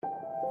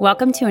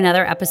Welcome to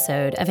another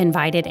episode of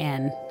Invited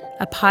In,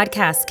 a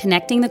podcast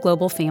connecting the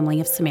global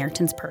family of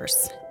Samaritan's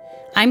Purse.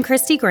 I'm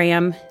Christy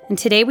Graham, and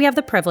today we have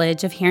the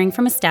privilege of hearing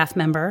from a staff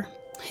member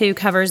who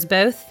covers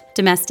both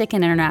domestic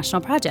and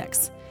international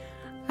projects.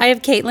 I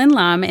have Caitlin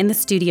Lum in the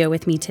studio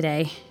with me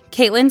today.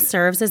 Caitlin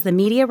serves as the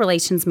Media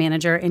Relations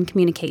Manager in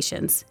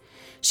Communications.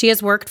 She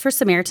has worked for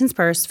Samaritan's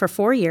Purse for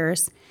 4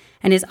 years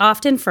and is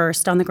often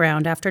first on the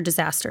ground after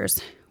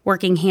disasters,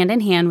 working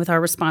hand-in-hand with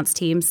our response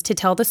teams to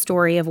tell the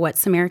story of what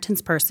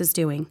Samaritan's Purse is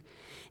doing.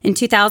 In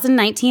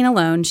 2019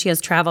 alone, she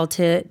has traveled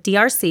to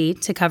DRC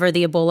to cover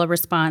the Ebola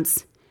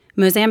response,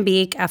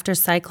 Mozambique after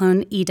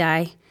Cyclone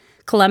Idai,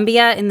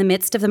 Colombia in the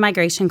midst of the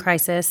migration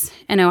crisis,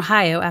 and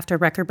Ohio after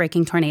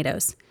record-breaking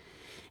tornadoes.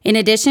 In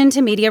addition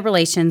to media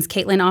relations,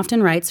 Caitlin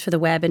often writes for the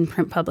web and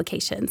print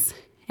publications.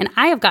 And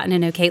I have gotten to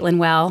know Caitlin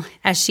well,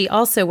 as she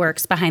also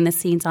works behind the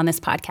scenes on this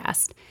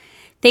podcast.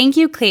 Thank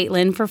you,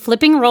 Caitlin, for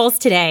flipping roles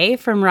today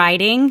from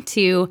writing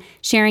to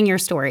sharing your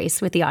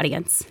stories with the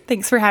audience.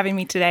 Thanks for having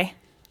me today.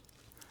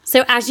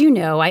 So as you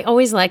know, I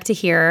always like to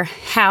hear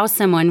how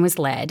someone was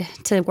led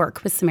to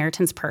work with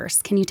Samaritan's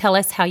Purse. Can you tell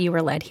us how you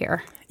were led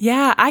here?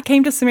 Yeah, I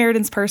came to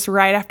Samaritan's Purse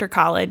right after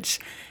college.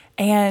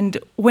 And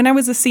when I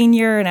was a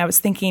senior and I was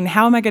thinking,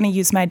 how am I going to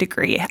use my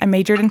degree? I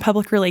majored in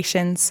public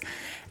relations,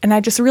 and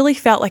I just really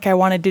felt like I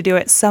wanted to do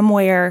it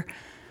somewhere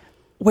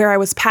where I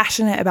was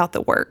passionate about the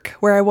work,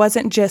 where I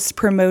wasn't just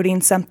promoting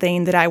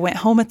something that I went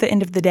home at the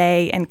end of the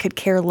day and could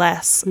care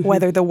less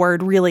whether the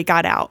word really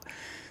got out.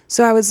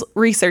 So I was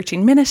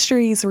researching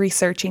ministries,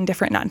 researching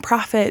different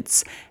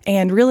nonprofits,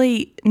 and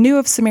really knew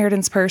of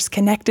Samaritan's Purse,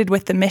 connected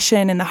with the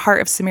mission and the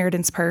heart of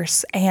Samaritan's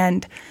Purse.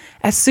 And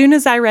as soon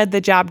as I read the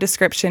job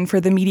description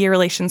for the Media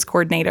Relations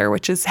Coordinator,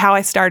 which is how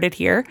I started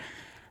here,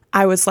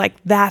 I was like,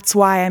 that's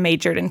why I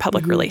majored in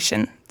public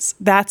relations.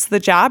 That's the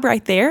job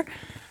right there.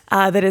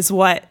 That is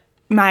what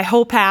my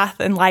whole path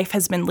in life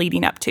has been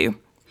leading up to.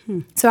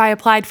 So I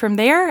applied from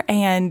there,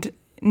 and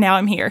now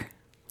I'm here.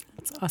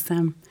 That's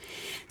awesome.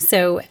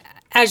 So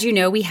as you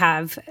know, we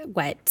have,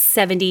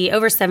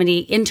 over 70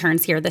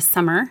 interns here this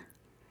summer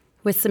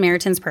with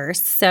Samaritan's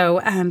Purse. So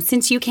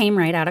since you came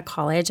right out of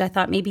college, I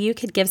thought maybe you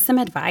could give some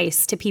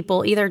advice to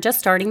people either just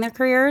starting their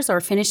careers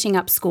or finishing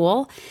up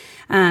school.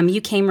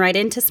 You came right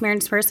into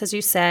Samaritan's Purse, as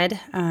you said,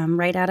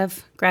 right out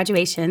of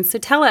graduation. So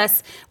tell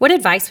us, what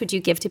advice would you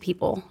give to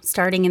people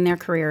starting in their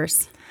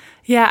careers?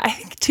 Yeah, I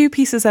think 2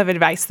 pieces of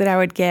advice that I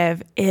would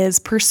give is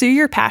pursue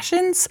your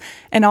passions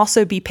and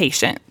also be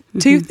patient.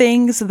 2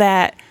 things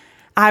that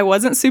I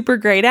wasn't super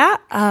great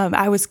at.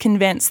 I was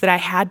convinced that I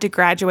had to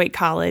graduate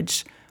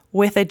college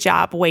with a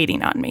job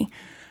waiting on me.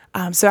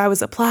 So I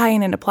was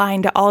applying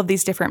to all of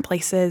these different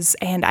places,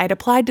 and I'd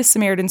applied to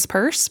Samaritan's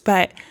Purse,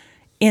 but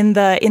in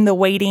the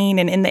waiting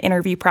and in the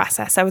interview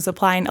process, I was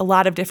applying a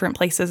lot of different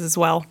places as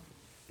well.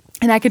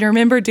 And I can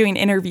remember doing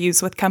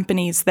interviews with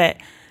companies that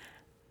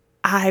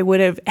I would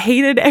have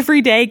hated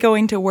every day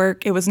going to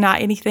work. It was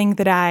not anything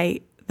that I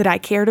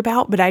cared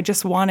about, but I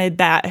just wanted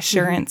that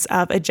assurance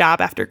of a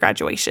job after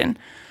graduation.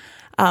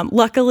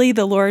 Luckily,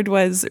 the Lord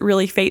was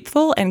really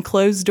faithful and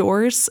closed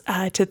doors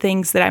to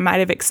things that I might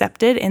have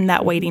accepted in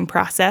that waiting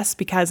process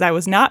because I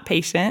was not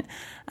patient.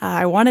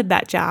 I wanted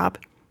that job.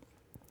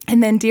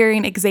 And then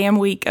during exam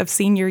week of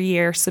senior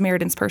year,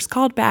 Samaritan's Purse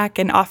called back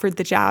and offered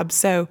the job.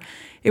 So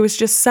it was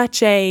just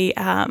such a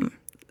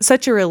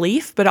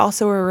relief, but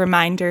also a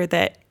reminder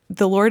that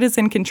the Lord is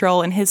in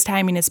control and His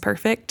timing is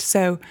perfect.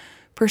 So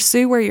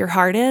pursue where your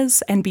heart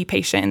is and be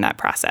patient in that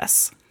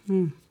process.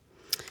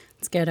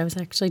 That's good. I was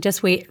actually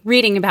just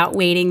reading about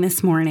waiting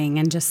this morning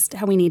and just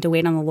how we need to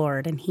wait on the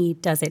Lord, and He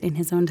does it in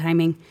His own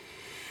timing.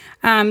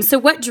 So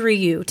what drew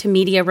you to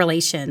media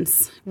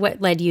relations?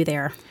 What led you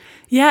there?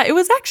 Yeah, it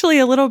was actually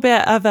a little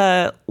bit of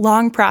a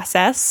long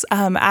process.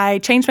 I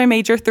changed my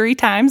major 3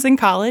 times in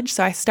college.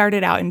 So I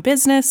started out in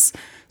business,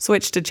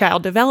 switched to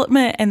child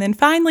development, and then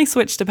finally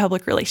switched to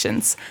public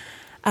relations.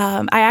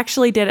 I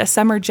actually did a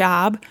summer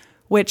job,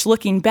 which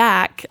looking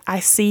back, I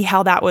see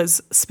how that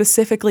was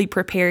specifically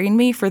preparing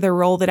me for the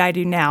role that I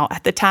do now.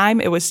 At the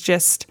time, it was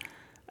just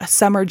a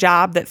summer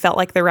job that felt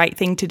like the right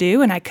thing to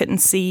do, and I couldn't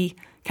see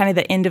kind of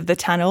the end of the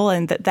tunnel,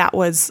 and that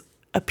was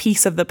a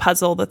piece of the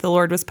puzzle that the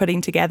Lord was putting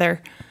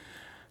together.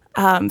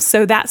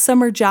 So that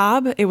summer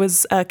job, it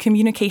was a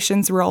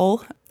communications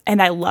role,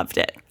 and I loved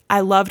it.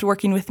 I loved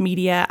working with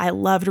media. I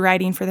loved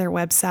writing for their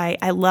website.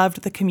 I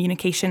loved the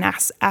communication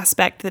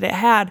aspect that it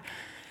had.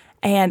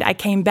 And I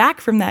came back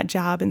from that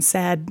job and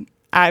said,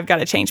 I've got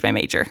to change my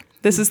major.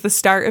 This is the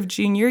start of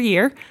junior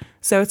year,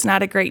 so it's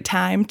not a great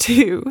time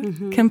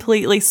to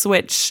completely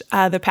switch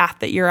the path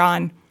that you're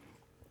on.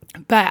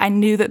 But I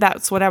knew that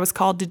that's what I was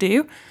called to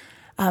do.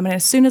 And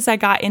as soon as I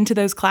got into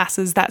those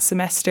classes that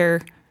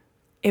semester,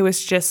 it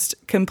was just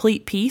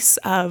complete peace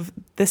of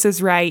this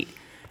is right.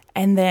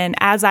 And then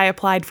as I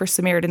applied for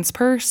Samaritan's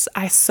Purse,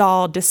 I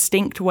saw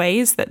distinct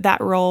ways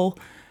that role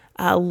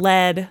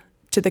led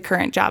to the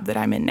current job that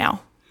I'm in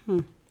now.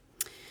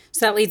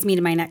 So that leads me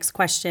to my next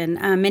question.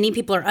 Many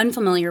people are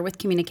unfamiliar with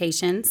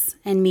communications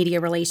and media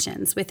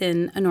relations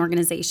within an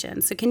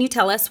organization. So can you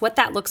tell us what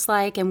that looks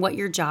like and what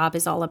your job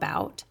is all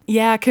about?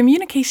 Yeah,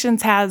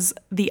 communications has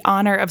the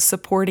honor of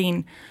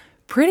supporting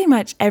pretty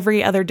much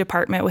every other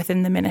department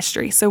within the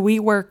ministry. So we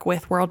work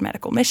with World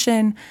Medical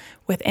Mission,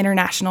 with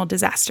International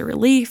Disaster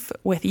Relief,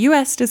 with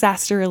U.S.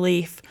 Disaster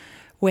Relief,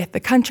 with the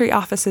country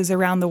offices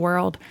around the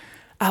world.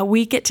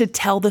 We get to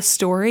tell the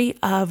story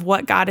of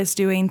what God is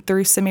doing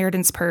through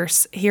Samaritan's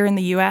Purse here in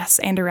the U.S.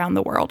 and around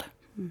the world.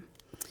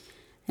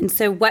 And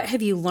so what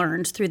have you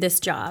learned through this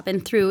job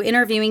and through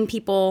interviewing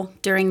people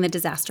during the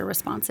disaster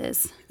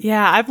responses?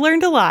 Yeah, I've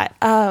learned a lot.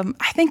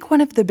 I think one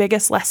of the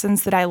biggest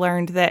lessons that I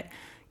learned that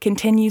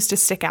continues to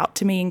stick out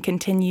to me and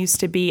continues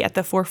to be at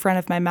the forefront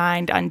of my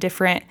mind on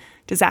different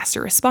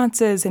disaster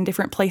responses and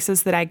different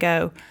places that I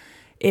go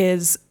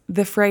is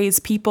the phrase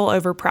people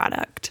over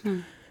product.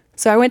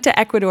 So I went to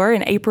Ecuador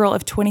in April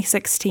of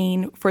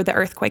 2016 for the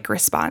earthquake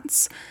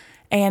response.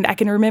 And I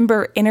can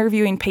remember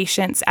interviewing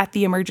patients at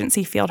the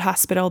emergency field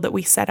hospital that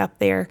we set up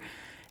there.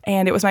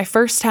 And it was my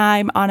first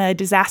time on a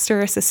disaster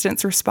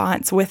assistance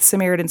response with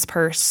Samaritan's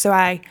Purse. So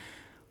I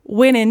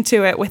went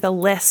into it with a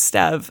list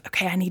of,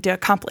 okay, I need to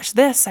accomplish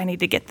this. I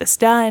need to get this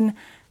done.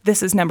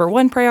 This is number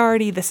one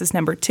priority. This is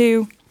number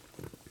two.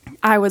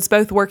 I was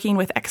both working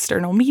with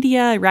external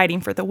media,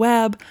 writing for the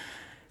web.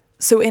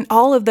 So in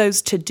all of those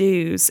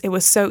to-dos, it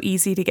was so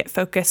easy to get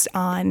focused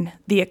on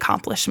the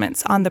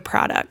accomplishments, on the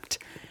product.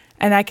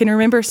 And I can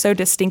remember so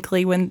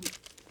distinctly when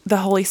the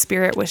Holy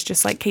Spirit was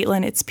just like,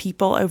 Caitlin, it's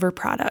people over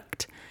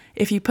product.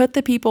 If you put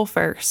the people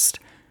first,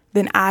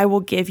 then I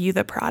will give you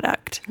the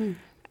product.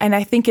 And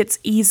I think it's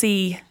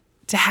easy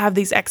to have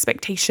these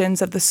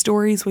expectations of the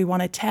stories we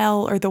want to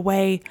tell or the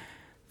way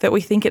that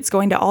we think it's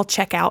going to all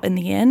check out in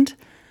the end.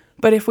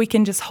 But if we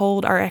can just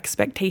hold our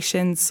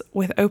expectations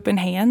with open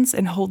hands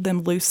and hold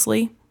them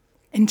loosely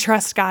and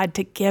trust God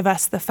to give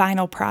us the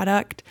final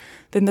product,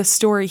 then the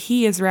story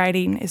He is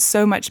writing is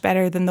so much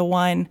better than the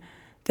one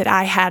that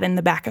I had in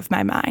the back of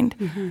my mind.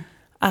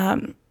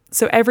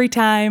 So every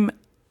time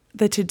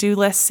the to-do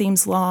list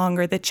seems long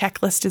or the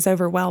checklist is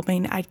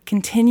overwhelming, I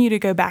continue to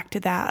go back to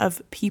that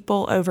of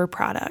people over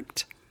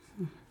product.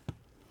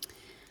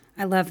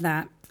 I love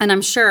that. And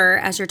I'm sure,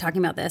 as you're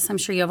talking about this, I'm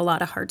sure you have a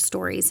lot of hard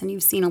stories and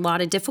you've seen a lot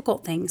of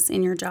difficult things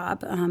in your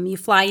job. You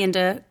fly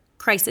into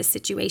crisis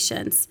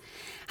situations.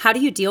 How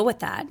do you deal with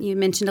that? You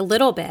mentioned a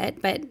little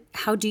bit, but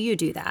how do you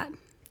do that?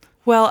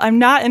 Well, I'm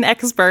not an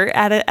expert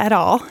at it at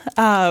all.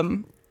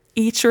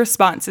 Each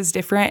response is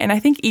different, and I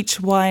think each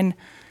one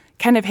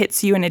kind of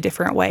hits you in a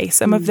different way.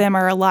 Some of them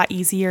are a lot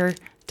easier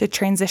to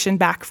transition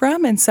back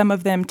from, and some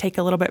of them take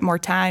a little bit more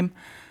time.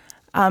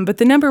 But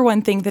the number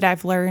one thing that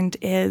I've learned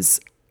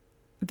is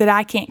that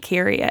I can't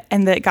carry it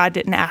and that God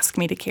didn't ask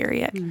me to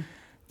carry it.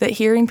 That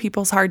hearing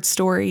people's hard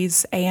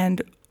stories and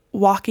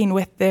walking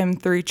with them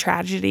through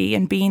tragedy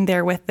and being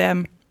there with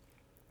them,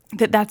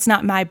 that's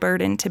not my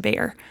burden to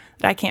bear.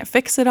 That I can't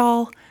fix it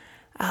all.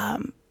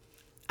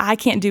 I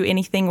can't do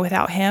anything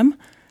without Him.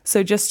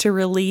 So just to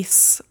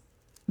release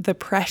the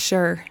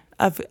pressure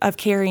of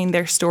carrying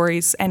their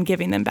stories and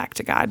giving them back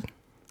to God.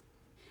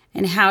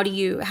 And how do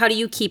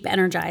you keep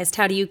energized?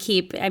 How do you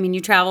keep,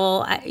 you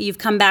travel, you've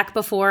come back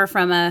before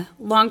from a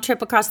long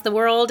trip across the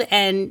world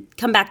and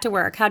come back to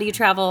work. How do you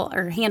travel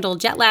or handle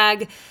jet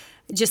lag?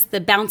 Just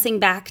the bouncing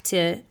back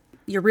to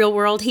your real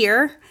world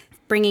here,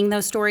 bringing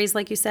those stories,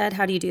 like you said.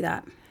 How do you do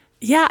that?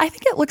 Yeah, I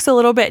think it looks a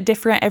little bit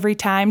different every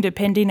time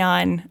depending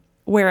on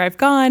where I've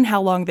gone,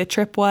 how long the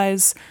trip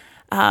was.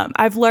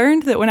 I've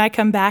learned that when I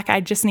come back,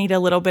 I just need a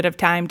little bit of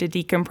time to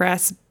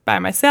decompress by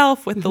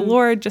myself with the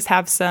Lord, just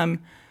have some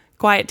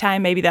quiet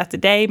time. Maybe that's a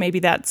day, maybe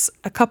that's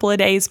a couple of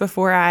days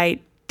before I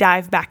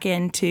dive back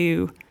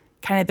into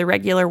kind of the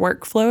regular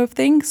workflow of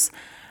things.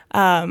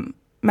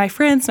 My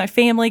friends, my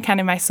family, kind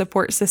of my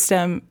support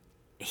system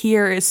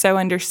here is so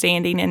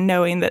understanding and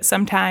knowing that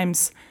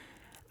sometimes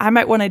I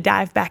might want to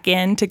dive back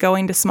into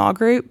going to small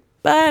group,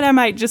 but I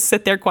might just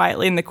sit there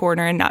quietly in the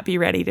corner and not be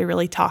ready to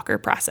really talk or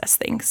process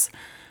things.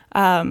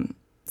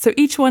 So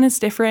each one is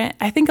different.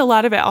 I think a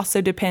lot of it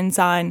also depends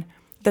on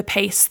the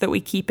pace that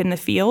we keep in the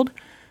field.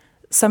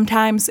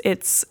 Sometimes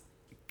it's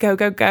go,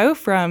 go, go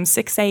from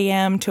 6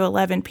 a.m. to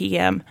 11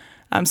 p.m.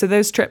 So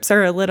those trips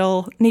are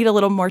need a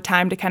little more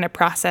time to kind of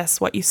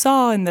process what you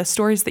saw and the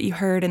stories that you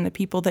heard and the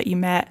people that you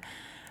met.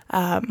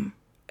 And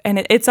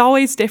it's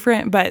always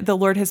different, but the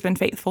Lord has been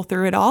faithful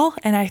through it all.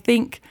 And I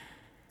think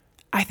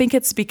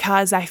it's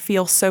because I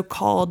feel so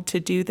called to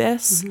do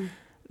this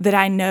that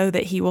I know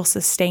that He will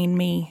sustain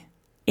me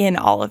in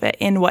all of it,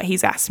 in what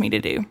He's asked me to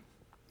do.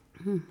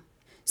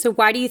 So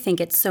why do you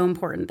think it's so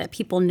important that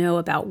people know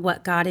about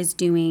what God is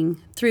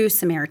doing through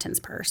Samaritan's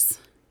Purse?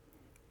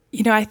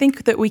 I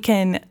think that we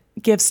can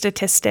give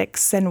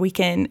statistics and we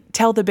can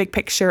tell the big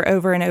picture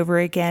over and over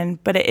again,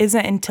 but it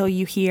isn't until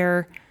you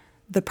hear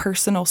the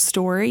personal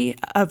story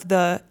of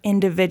the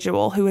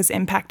individual who is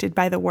impacted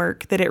by the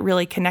work that it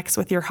really connects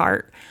with your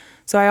heart.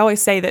 So I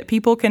always say that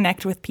people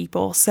connect with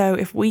people. So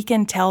if we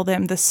can tell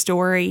them the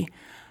story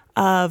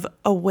of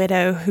a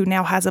widow who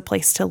now has a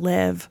place to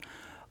live,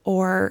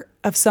 or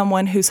of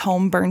someone whose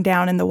home burned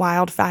down in the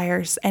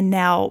wildfires, and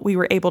now we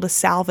were able to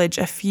salvage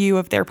a few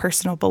of their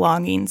personal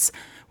belongings.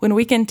 When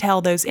we can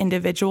tell those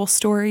individual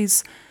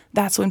stories,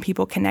 that's when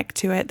people connect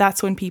to it.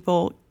 That's when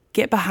people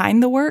get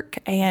behind the work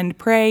and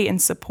pray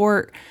and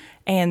support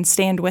and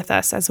stand with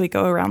us as we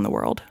go around the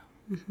world.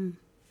 Mm-hmm.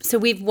 So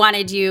we've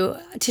wanted you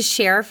to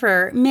share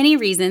for many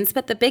reasons,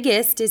 but the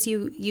biggest is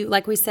you,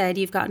 like we said,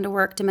 you've gotten to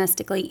work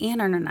domestically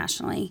and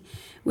internationally.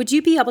 Would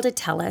you be able to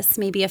tell us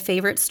maybe a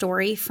favorite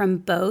story from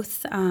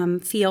both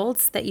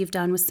fields that you've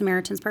done with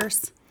Samaritan's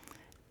Purse?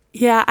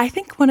 Yeah, I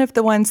think one of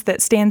the ones that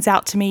stands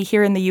out to me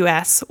here in the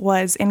U.S.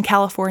 was in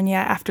California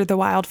after the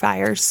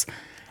wildfires.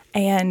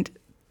 And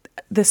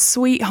the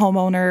sweet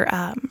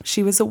homeowner,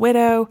 she was a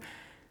widow.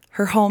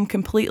 Her home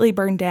completely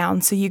burned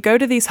down. So you go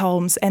to these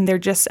homes and they're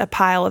just a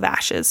pile of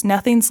ashes.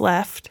 Nothing's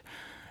left.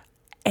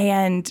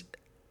 And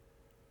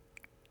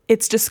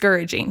it's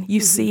discouraging. You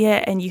see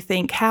it and you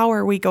think, how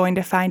are we going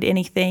to find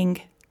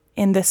anything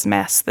in this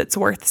mess that's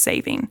worth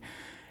saving?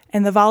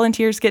 And the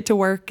volunteers get to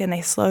work and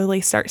they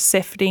slowly start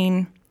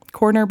sifting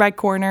corner by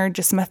corner,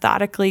 just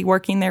methodically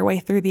working their way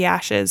through the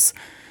ashes.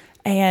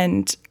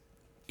 And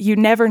you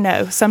never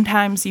know.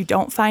 Sometimes you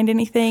don't find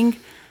anything,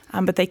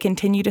 but they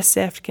continue to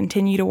sift,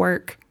 continue to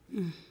work.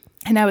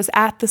 And I was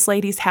at this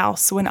lady's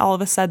house when all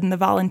of a sudden the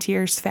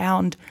volunteers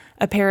found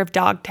a pair of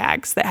dog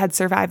tags that had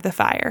survived the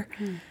fire.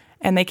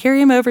 And they carry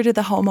them over to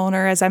the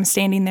homeowner as I'm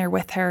standing there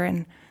with her.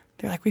 And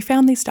they're like, we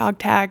found these dog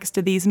tags.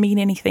 Do these mean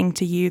anything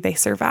to you? They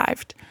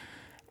survived.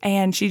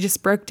 And she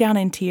just broke down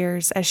in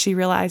tears as she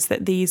realized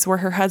that these were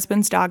her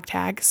husband's dog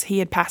tags. He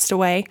had passed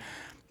away.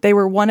 They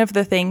were one of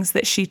the things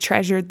that she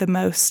treasured the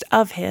most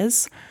of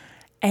his.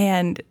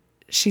 And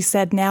she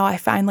said, now I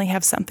finally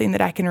have something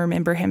that I can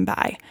remember him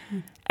by.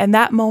 And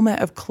that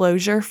moment of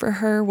closure for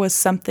her was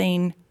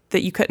something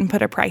that you couldn't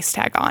put a price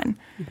tag on.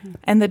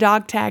 And the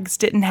dog tags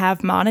didn't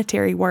have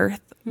monetary worth,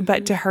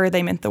 but to her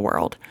they meant the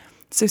world.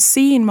 So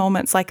seeing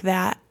moments like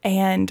that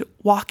and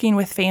walking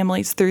with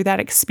families through that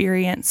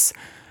experience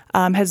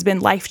has been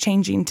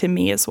life-changing to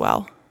me as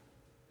well.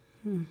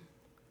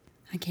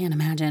 I can't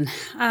imagine.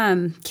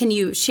 Can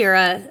you share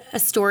a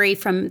story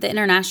from the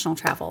international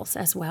travels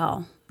as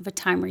well, of a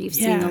time where you've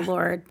seen the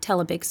Lord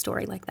tell a big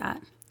story like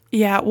that?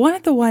 Yeah, one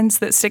of the ones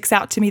that sticks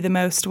out to me the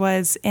most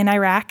was in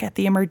Iraq at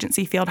the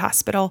emergency field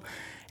hospital.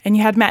 And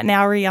you had Matt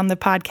Nowry on the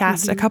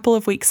podcast a couple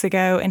of weeks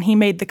ago, and he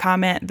made the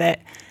comment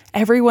that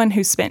everyone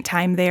who spent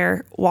time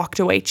there walked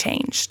away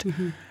changed.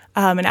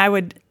 And I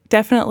would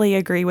definitely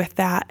agree with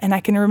that. And I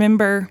can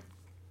remember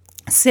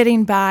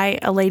sitting by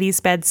a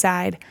lady's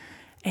bedside,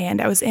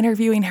 and I was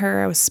interviewing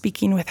her, I was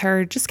speaking with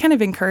her, just kind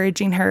of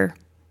encouraging her.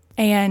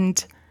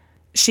 And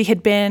she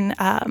had been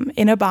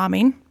in a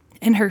bombing,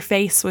 and her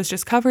face was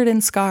just covered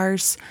in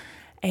scars,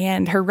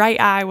 and her right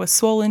eye was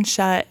swollen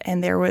shut,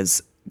 and there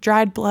was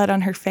dried blood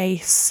on her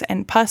face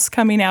and pus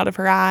coming out of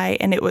her eye,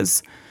 and it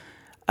was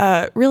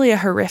really a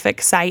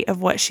horrific sight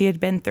of what she had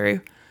been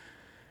through.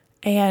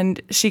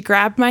 And she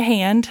grabbed my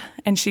hand,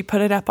 and she put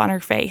it up on her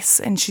face,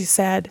 and she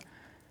said,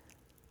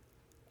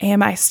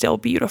 "Am I still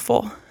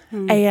beautiful?"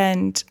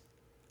 And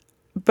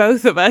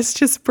both of us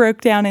just broke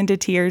down into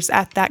tears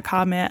at that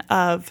comment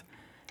of,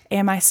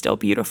 "Am I still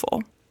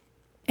beautiful?"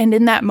 And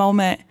in that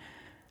moment,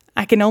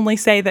 I can only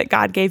say that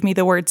God gave me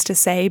the words to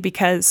say,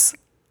 because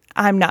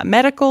I'm not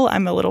medical.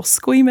 I'm a little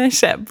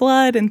squeamish at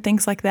blood and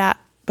things like that.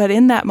 But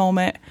in that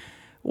moment,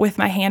 with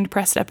my hand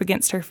pressed up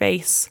against her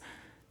face,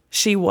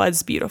 she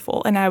was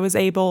beautiful. And I was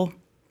able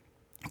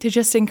to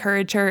just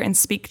encourage her and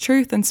speak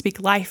truth and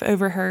speak life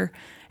over her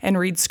and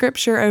read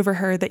scripture over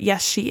her, that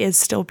yes, she is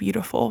still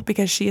beautiful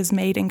because she is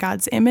made in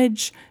God's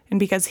image and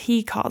because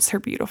He calls her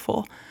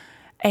beautiful.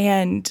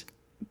 And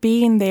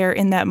being there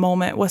in that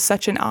moment was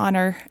such an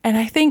honor. And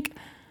I think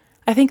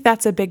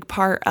that's a big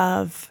part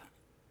of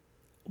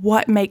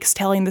what makes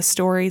telling the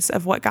stories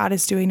of what God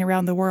is doing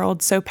around the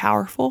world so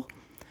powerful,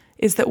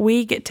 is that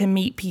we get to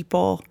meet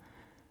people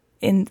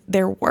in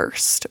their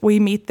worst. We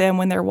meet them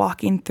when they're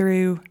walking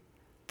through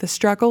the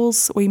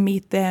struggles. We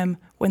meet them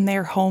when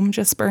their home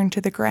just burned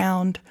to the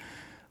ground,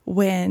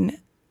 when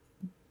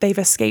they've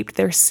escaped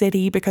their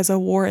city because a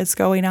war is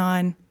going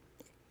on,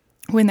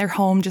 when their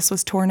home just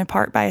was torn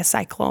apart by a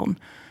cyclone.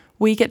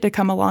 We get to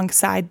come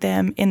alongside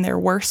them in their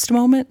worst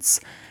moments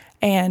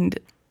and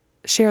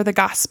share the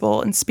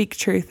gospel and speak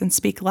truth and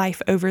speak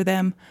life over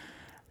them.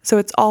 So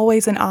it's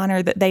always an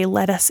honor that they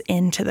let us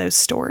into those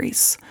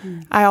stories.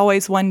 I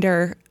always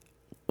wonder,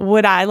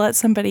 would I let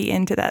somebody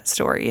into that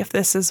story if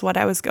this is what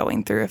I was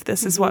going through, if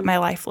this is what my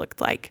life looked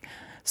like?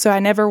 So I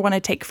never want to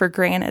take for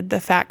granted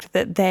the fact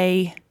that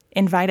they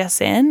invite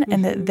us in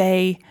and that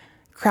they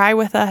cry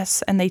with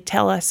us and they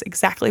tell us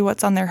exactly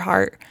what's on their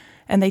heart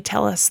and they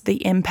tell us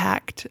the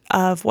impact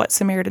of what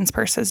Samaritan's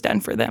Purse has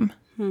done for them.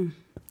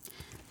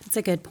 That's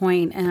a good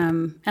point.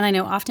 And I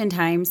know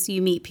oftentimes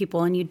you meet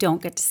people and you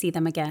don't get to see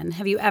them again.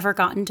 Have you ever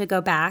gotten to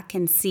go back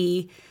and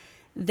see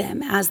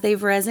them as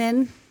they've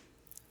risen?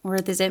 Or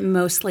is it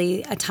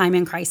mostly a time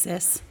in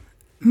crisis?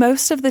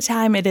 Most of the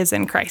time it is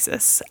in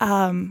crisis.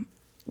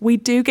 We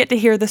do get to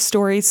hear the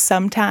stories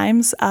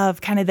sometimes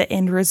of kind of the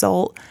end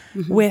result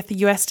with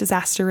U.S.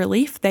 disaster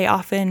relief. They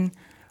often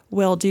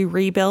will do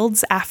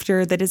rebuilds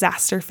after the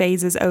disaster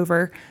phase is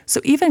over.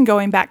 So even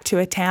going back to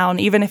a town,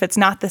 even if it's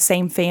not the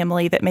same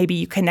family that maybe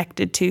you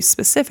connected to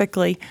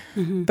specifically,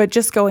 but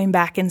just going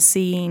back and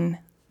seeing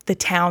the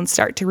town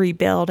start to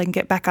rebuild and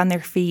get back on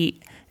their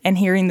feet and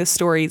hearing the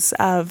stories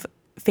of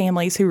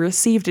families who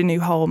received a new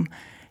home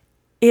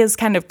is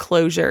kind of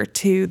closure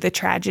to the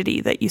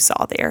tragedy that you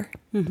saw there.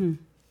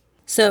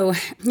 So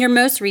your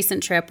most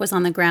recent trip was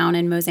on the ground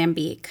in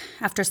Mozambique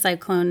after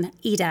Cyclone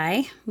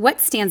Idai. What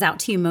stands out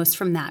to you most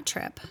from that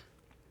trip?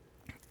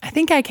 I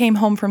think I came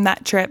home from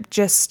that trip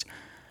just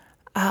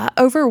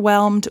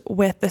overwhelmed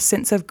with the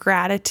sense of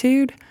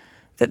gratitude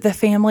that the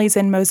families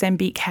in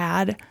Mozambique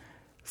had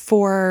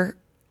for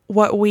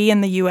what we in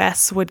the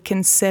U.S. would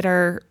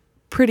consider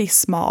pretty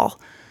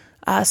small.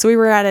 So we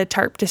were at a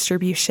tarp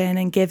distribution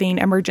and giving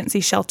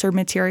emergency shelter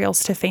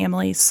materials to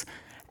families.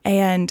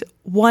 And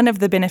one of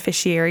the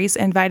beneficiaries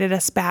invited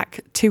us back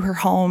to her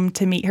home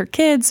to meet her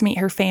kids, meet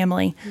her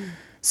family.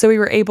 So we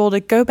were able to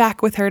go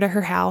back with her to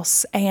her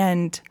house.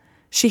 And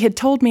she had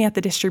told me at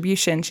the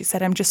distribution, she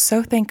said, I'm just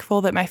so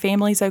thankful that my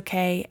family's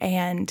okay.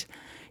 And,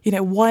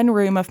 one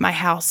room of my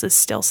house is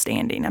still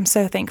standing. I'm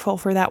so thankful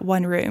for that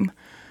one room.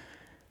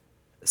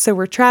 So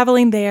we're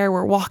traveling there.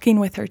 We're walking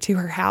with her to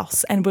her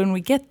house. And when we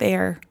get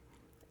there,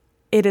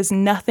 it is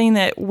nothing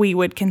that we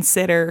would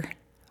consider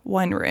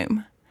one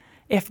room.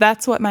 If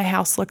that's what my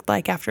house looked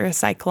like after a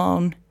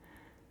cyclone,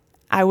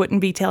 I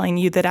wouldn't be telling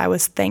you that I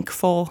was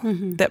thankful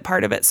that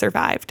part of it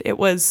survived. It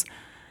was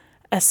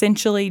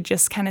essentially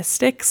just kind of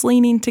sticks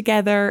leaning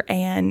together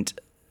and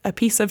a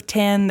piece of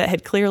tin that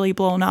had clearly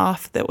blown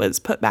off that was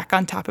put back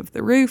on top of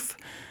the roof.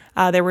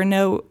 There were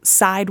no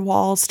side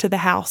walls to the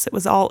house. It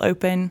was all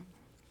open.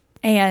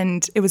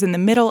 And it was in the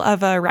middle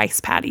of a rice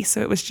paddy, so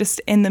it was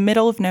just in the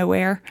middle of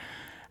nowhere.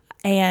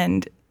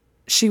 And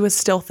she was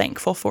still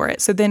thankful for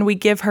it. So then we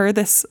give her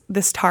this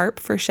tarp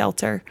for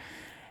shelter,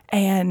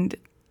 and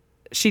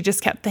she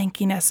just kept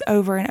thanking us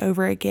over and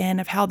over again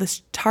of how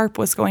this tarp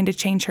was going to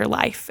change her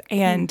life.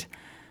 And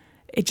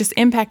it just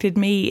impacted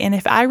me. And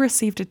if I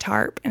received a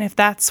tarp, and if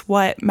that's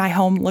what my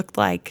home looked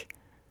like,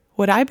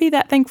 would I be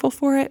that thankful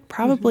for it?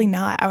 Probably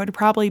not. I would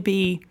probably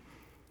be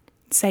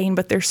saying,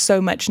 but there's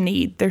so much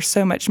need. There's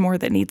so much more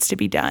that needs to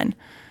be done.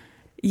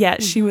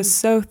 Yet she was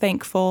so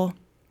thankful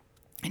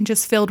and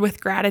just filled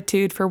with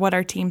gratitude for what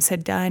our teams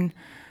had done.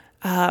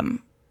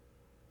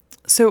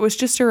 So it was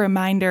just a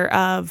reminder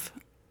of,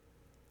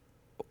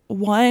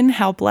 one,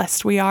 how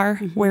blessed we are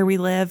where we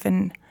live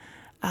and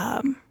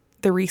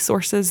the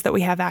resources that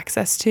we have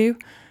access to,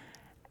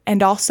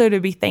 and also to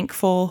be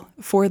thankful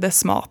for the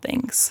small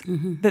things,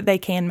 that they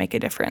can make a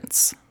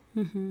difference.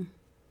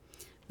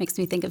 Makes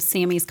me think of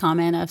Sammy's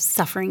comment of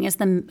suffering is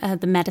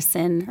the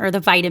medicine or the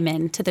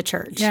vitamin to the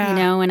church,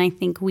 and I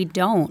think we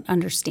don't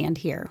understand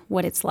here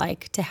what it's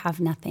like to have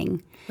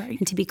nothing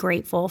and to be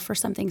grateful for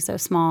something so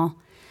small.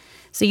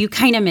 So you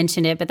kind of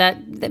mentioned it, but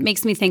that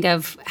makes me think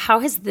of how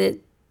has the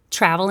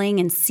traveling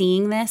and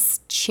seeing this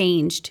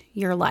changed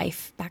your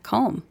life back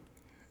home?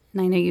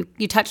 And I know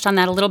you touched on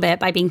that a little bit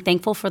by being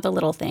thankful for the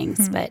little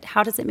things, but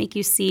how does it make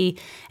you see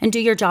and do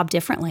your job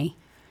differently?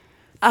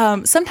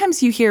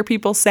 Sometimes you hear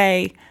people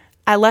say,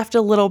 I left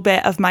a little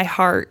bit of my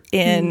heart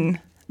in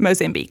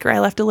Mozambique, or I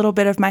left a little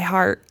bit of my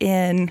heart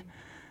in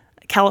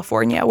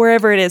California,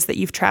 wherever it is that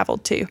you've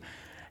traveled to.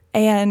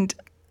 And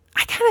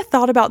I kind of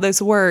thought about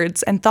those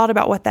words and thought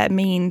about what that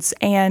means.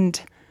 And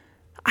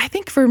I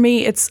think for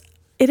me, it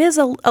is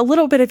a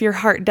little bit of your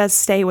heart does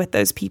stay with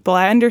those people.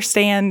 I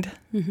understand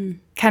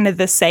kind of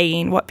the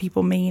saying, what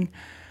people mean.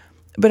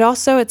 But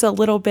also it's a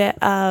little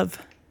bit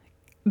of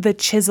the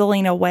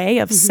chiseling away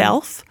of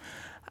self.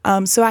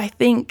 So I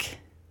think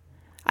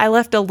I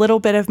left a little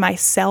bit of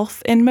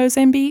myself in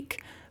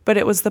Mozambique, but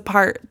it was the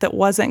part that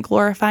wasn't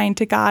glorifying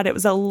to God. It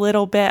was a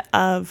little bit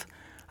of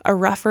a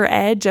rougher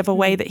edge of a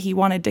way that he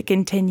wanted to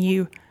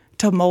continue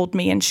to mold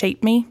me and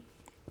shape me.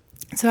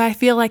 So I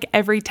feel like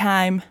every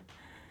time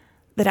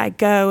that I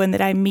go and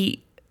that I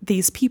meet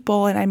these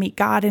people and I meet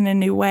God in a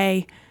new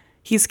way,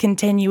 he's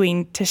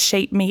continuing to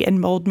shape me and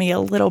mold me a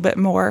little bit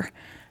more.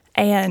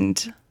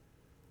 And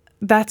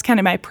that's kind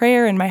of my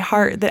prayer and my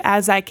heart, that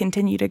as I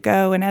continue to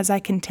go and as I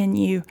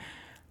continue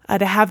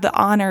to have the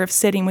honor of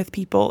sitting with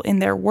people in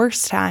their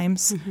worst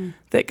times,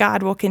 that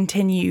God will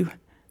continue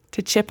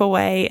to chip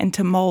away and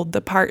to mold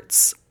the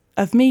parts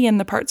of me and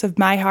the parts of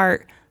my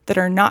heart that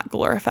are not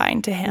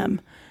glorifying to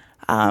him.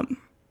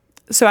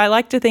 So I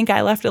like to think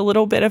I left a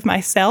little bit of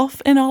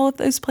myself in all of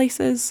those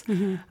places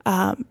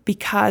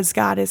because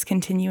God is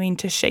continuing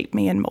to shape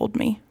me and mold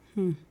me.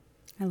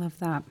 I love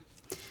that.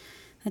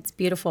 That's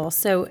beautiful.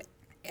 So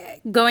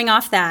going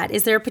off that,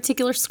 is there a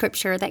particular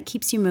scripture that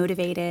keeps you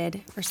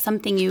motivated or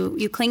something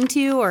you cling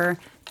to? Or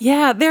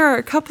Yeah, there are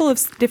a couple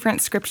of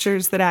different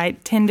scriptures that I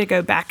tend to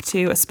go back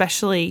to,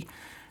 especially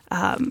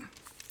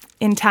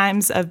in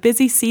times of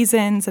busy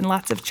seasons and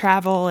lots of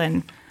travel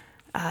and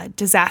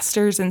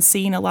disasters and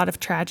seen a lot of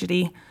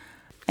tragedy.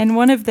 And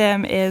one of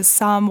them is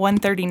Psalm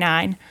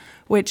 139,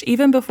 which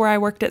even before I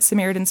worked at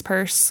Samaritan's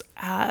Purse,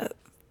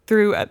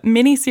 through a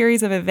mini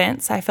series of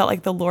events, I felt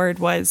like the Lord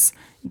was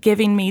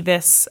giving me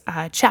this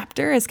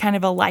chapter as kind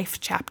of a life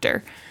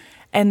chapter.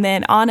 And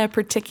then on a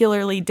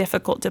particularly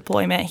difficult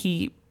deployment,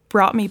 he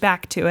brought me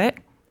back to it.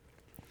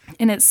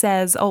 And it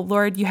says, "Oh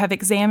Lord, you have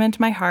examined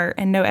my heart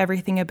and know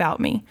everything about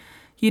me.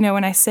 You know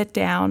when I sit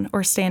down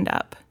or stand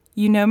up.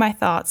 You know my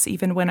thoughts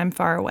even when I'm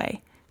far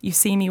away. You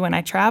see me when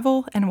I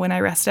travel and when I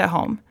rest at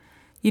home.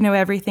 You know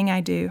everything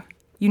I do.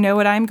 You know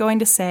what I'm going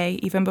to say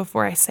even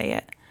before I say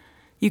it.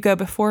 You go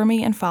before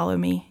me and follow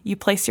me. You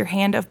place your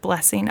hand of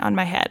blessing on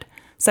my head.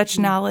 Such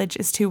knowledge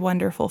is too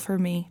wonderful for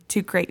me,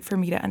 too great for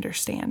me to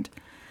understand.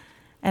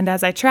 And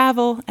as I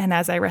travel and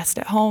as I rest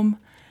at home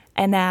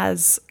and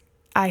as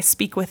I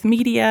speak with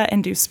media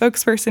and do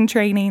spokesperson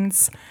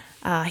trainings,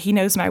 he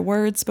knows my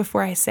words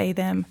before I say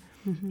them.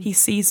 Mm-hmm. He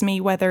sees me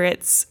whether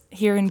it's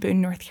here in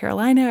Boone, North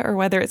Carolina, or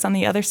whether it's on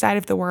the other side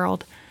of the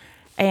world.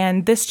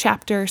 And this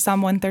chapter,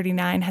 Psalm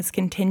 139, has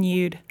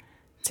continued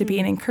to be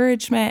an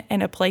encouragement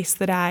and a place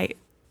that I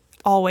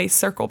always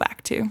circle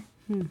back to.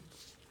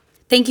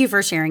 Thank you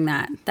for sharing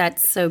that.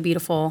 That's so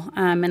beautiful.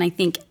 And I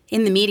think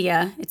in the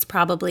media, it's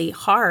probably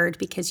hard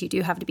because you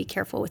do have to be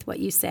careful with what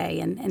you say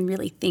and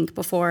really think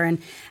before.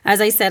 And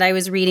as I said, I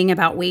was reading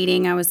about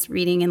waiting. I was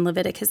reading in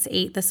Leviticus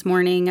 8 this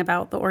morning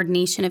about the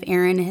ordination of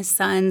Aaron and his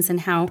sons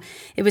and how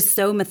it was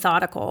so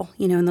methodical,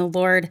 and the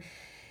Lord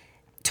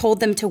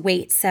told them to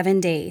wait 7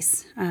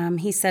 days.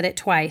 He said it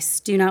twice.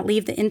 Do not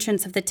leave the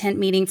entrance of the tent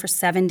meeting for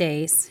 7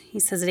 days. He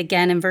says it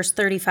again in verse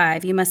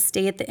 35. You must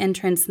stay at the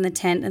entrance in the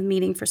tent of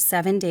meeting for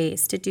 7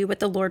 days to do what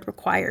the Lord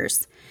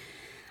requires.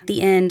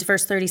 The end,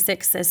 verse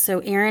 36 says, so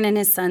Aaron and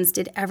his sons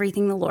did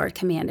everything the Lord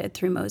commanded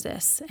through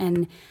Moses.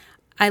 And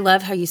I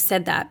love how you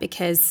said that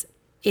because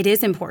it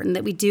is important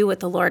that we do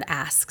what the Lord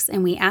asks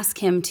and we ask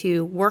him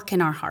to work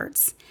in our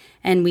hearts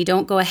and we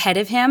don't go ahead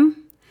of him.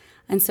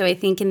 And so I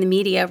think in the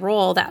media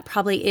role, that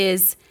probably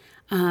is,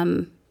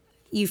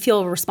 you feel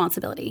a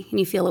responsibility and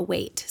you feel a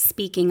weight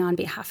speaking on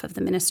behalf of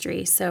the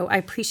ministry. So I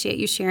appreciate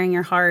you sharing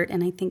your heart.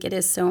 And I think it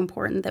is so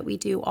important that we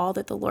do all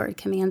that the Lord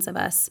commands of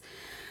us.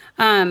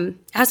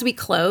 As we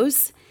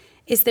close,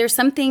 is there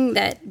something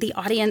that the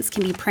audience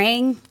can be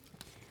praying?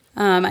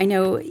 I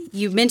know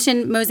you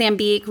mentioned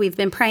Mozambique. We've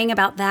been praying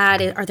about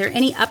that. Are there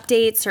any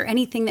updates or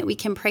anything that we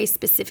can pray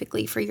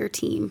specifically for your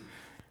team?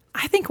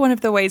 I think one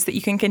of the ways that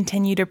you can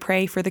continue to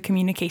pray for the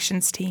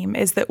communications team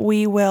is that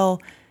we will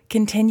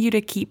continue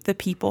to keep the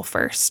people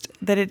first,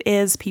 that it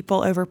is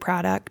people over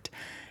product.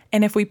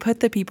 And if we put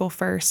the people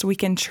first, we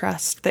can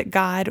trust that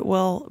God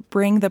will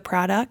bring the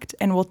product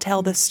and will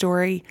tell the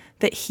story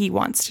that he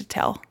wants to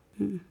tell.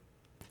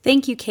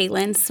 Thank you,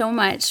 Caitlin, so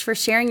much for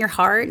sharing your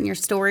heart and your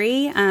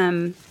story.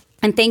 And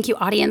thank you,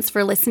 audience,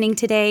 for listening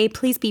today.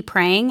 Please be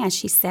praying, as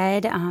she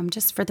said,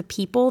 just for the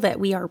people that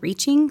we are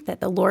reaching, that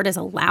the Lord is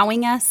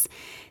allowing us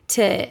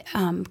to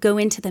go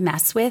into the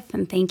mess with.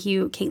 And thank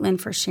you,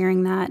 Caitlin, for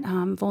sharing that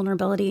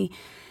vulnerability.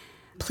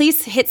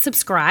 Please hit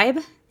subscribe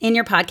in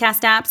your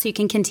podcast app so you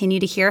can continue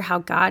to hear how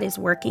God is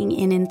working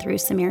in and through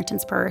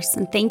Samaritan's Purse.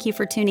 And thank you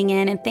for tuning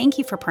in and thank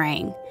you for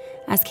praying.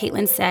 As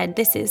Caitlin said,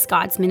 this is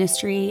God's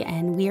ministry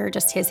and we are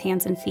just his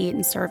hands and feet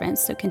and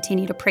servants. So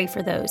continue to pray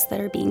for those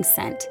that are being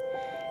sent.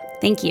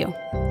 Thank you.